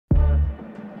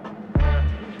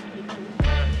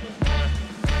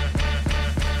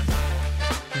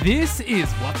This is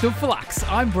What the Flux.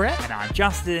 I'm Brett. And I'm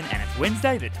Justin, and it's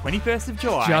Wednesday, the 21st of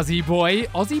July. Juzzy boy,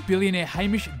 Aussie billionaire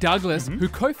Hamish Douglas, who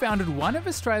co-founded one of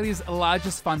Australia's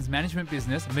largest funds management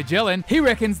business, Magellan, he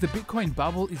reckons the Bitcoin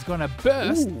bubble is going to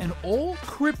burst and all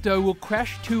crypto will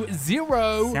crash to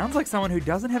zero. Sounds like someone who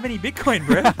doesn't have any Bitcoin,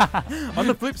 Brett. On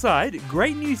the flip side,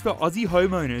 great news for Aussie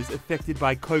homeowners affected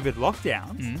by COVID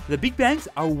lockdowns. The big banks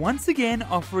are once again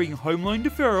offering home loan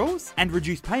deferrals and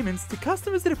reduced payments to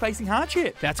customers that are facing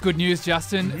hardship. That's good news,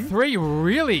 Justin. 3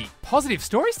 really positive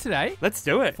stories today. Let's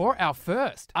do it. For our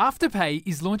first, Afterpay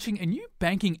is launching a new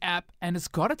banking app and it's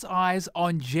got its eyes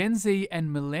on Gen Z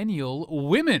and millennial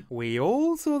women. We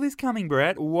all saw this coming,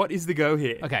 Brett. What is the go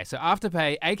here? Okay, so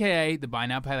Afterpay, aka the buy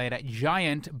now pay later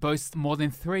giant, boasts more than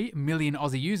 3 million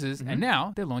Aussie users, and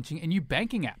now they're launching a new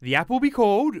banking app. The app will be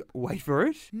called, wait for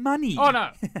it, Money. Oh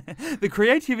no! The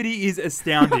creativity is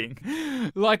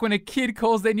astounding. Like when a kid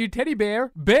calls their new teddy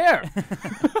bear, Bear.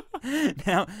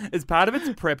 Now, as part of its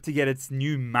prep to get its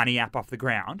new money app off the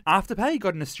ground, Afterpay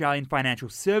got an Australian Financial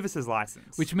Services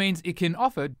Licence, Which means it can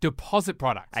offer deposit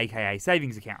products. aka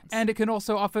savings accounts. And it can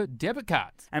also offer debit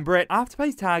cards. And Brett,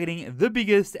 Afterpay's targeting the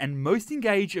biggest and most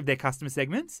engaged of their customer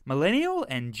segments, millennial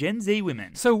and Gen Z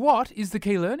women. So what is the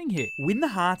key learning here? Win the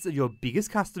hearts of your biggest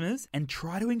customers and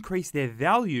try to increase their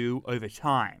value over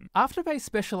time. Afterpay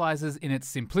specializes in its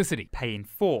simplicity. Pay in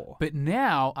 4. But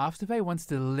now, Afterpay wants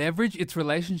to leverage its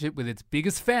relationship with its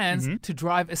biggest fans to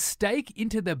drive a stake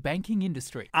into the banking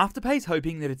industry. Afterpay's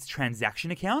hoping that its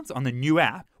transaction accounts on the new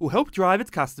app will help drive its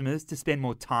customers to spend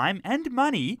more time and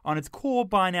money on its core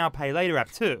buy now pay later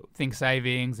app too. Think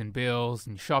savings and bills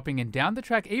and shopping and down the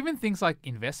track, even things like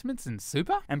investments and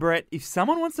super. And Brett, if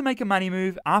someone wants to make a money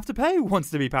move, Afterpay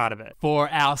wants to be part of it. For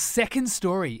our second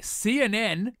story,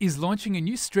 CNN is launching a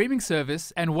new streaming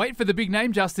service, and wait for the big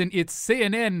name, Justin, it's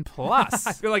CNN Plus.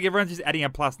 I feel like everyone's just adding a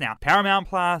plus now. Paramount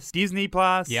Plus, Disney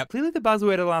Plus. Yep. Clearly the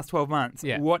buzzword of the last 12 months.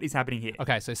 Yeah. What is happening here?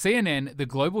 Okay, so CNN, the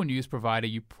global news provider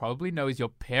you probably know is your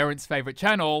parents' favorite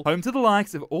channel, Home to the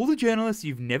likes of all the journalists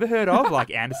you've never heard of,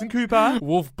 like Anderson Cooper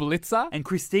Wolf Blitzer. and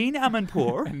Christine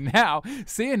Amanpour. And now,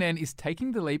 CNN is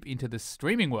taking the leap into the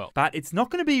streaming world. But it's not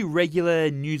going to be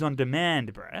regular news on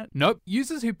demand, Brett. Nope.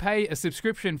 Users who pay a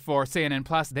subscription for CNN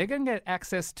Plus, they're going to get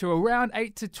access to around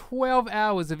 8 to 12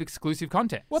 hours of exclusive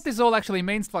content. What this all actually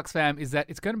means, Flux fam, is that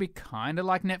it's going to be kind of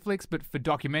like Netflix, but for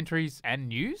documentaries and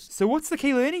news. So what's the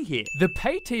key learning here? The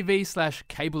pay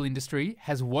TV/cable industry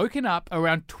has woken up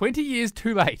around 20 years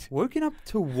too late. Woken up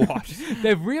to what?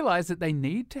 They've realized that they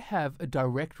need to have a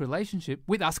direct relationship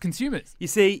with us consumers. You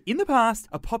see, in the past,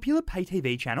 a popular pay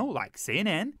TV channel like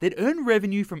CNN, they'd earn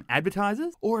revenue from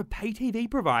advertisers or a pay TV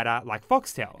provider like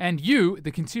Foxtel. And you,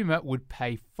 the consumer, would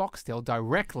pay Foxtel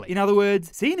directly. In other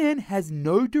words, CNN has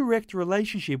no direct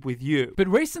relationship with you. But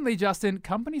recently, Justin,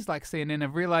 companies like CNN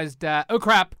have realized, oh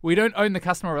crap, we don't own the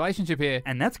customer relationship here.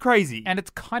 And that's crazy. And it's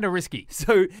kind of risky.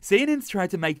 So CNN's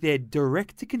tried to make their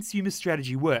direct-to-consumer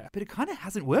strategy work, but it kind of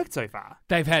hasn't worked so far.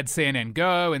 They've had CNN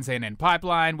Go and CNN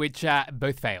Pipeline, which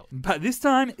both failed. But this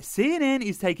time, CNN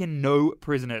is taking no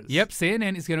prisoners. Yep,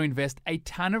 CNN is going to invest a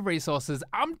ton of resources.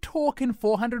 I'm talking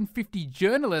 450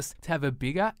 journalists to have a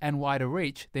bigger and wider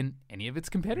reach than any of its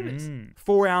competitors.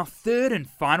 For our third and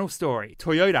final story,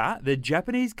 Toyota, the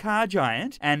Japanese car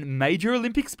giant and major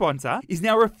Olympic sponsor, is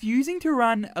now refusing to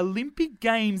run Olympic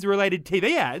Games-related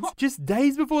TV ads just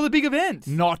days before the big event.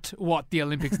 Not what the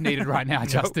Olympics needed right now,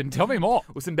 Justin. Tell me more.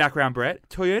 Well, some background, Brett.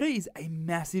 Toyota is a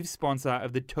massive sponsor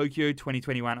of the Tokyo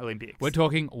 2021 Olympics. We're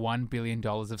talking $1 billion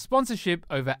of sponsorship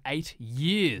over 8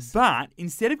 years. But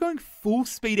instead of going full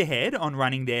speed ahead on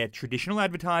running their traditional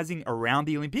advertising around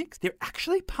the Olympics, they're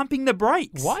actually pumping the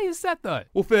brakes. Why is that though?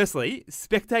 Well, firstly,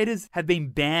 spectators have been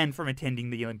banned from attending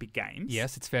the Olympic Games.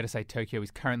 Yes, it's fair to say Tokyo is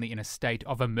currently in a state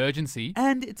of emergency.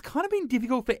 And it's kind of been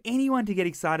difficult for anyone to get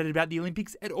excited about the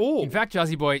Olympics at all. In fact,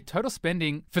 Jazzy boy, total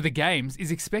spending for the games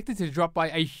is expected to drop by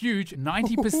a huge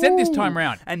 90% this time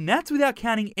round. And that's without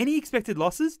counting any expected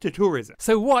losses to tourism.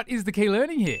 So what is the key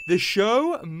learning here? The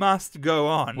show must go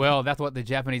on. Well, that's what the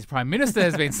Japanese Prime Minister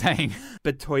has been saying.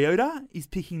 But Toyota is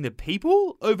picking the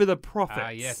people over the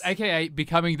profits. Yes, aka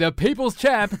becoming the people's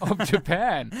champ of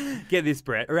Japan. Get this,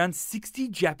 Brett. Around 60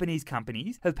 Japanese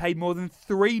companies have paid more than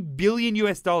 $3 billion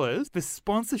for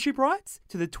sponsorship rights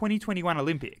to the 2021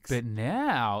 Olympics. But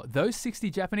now, those 60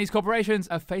 Japanese corporations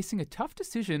are facing a tough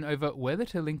decision over whether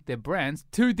to link their brands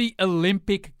to the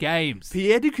Olympic Games.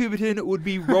 Pierre de Coubertin would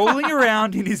be rolling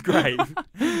around in his grave.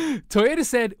 Toyota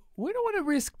said, we don't want to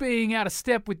risk being out of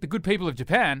step with the good people of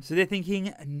Japan. So they're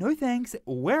thinking, no thanks,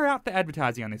 we're out the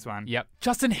advertising on this one. Yep.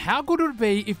 Justin, how good would it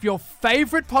be if your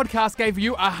favorite podcast gave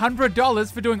you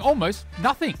 $100 for doing almost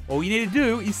nothing? All you need to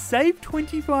do is save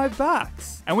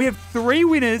 $25. And we have 3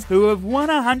 winners who have won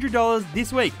 $100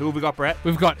 this week. Who have we got, Brett?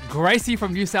 We've got Gracie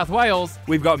from New South Wales.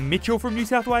 We've got Mitchell from New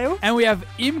South Wales. And we have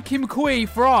Im Kim Kui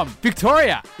from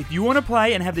Victoria. If you want to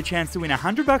play and have the chance to win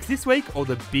 $100 this week or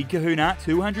the big kahuna,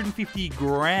 250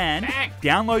 grand,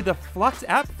 download the Flux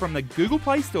app from the Google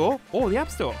Play Store or the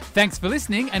App Store. Thanks for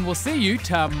listening, and we'll see you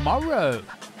tomorrow.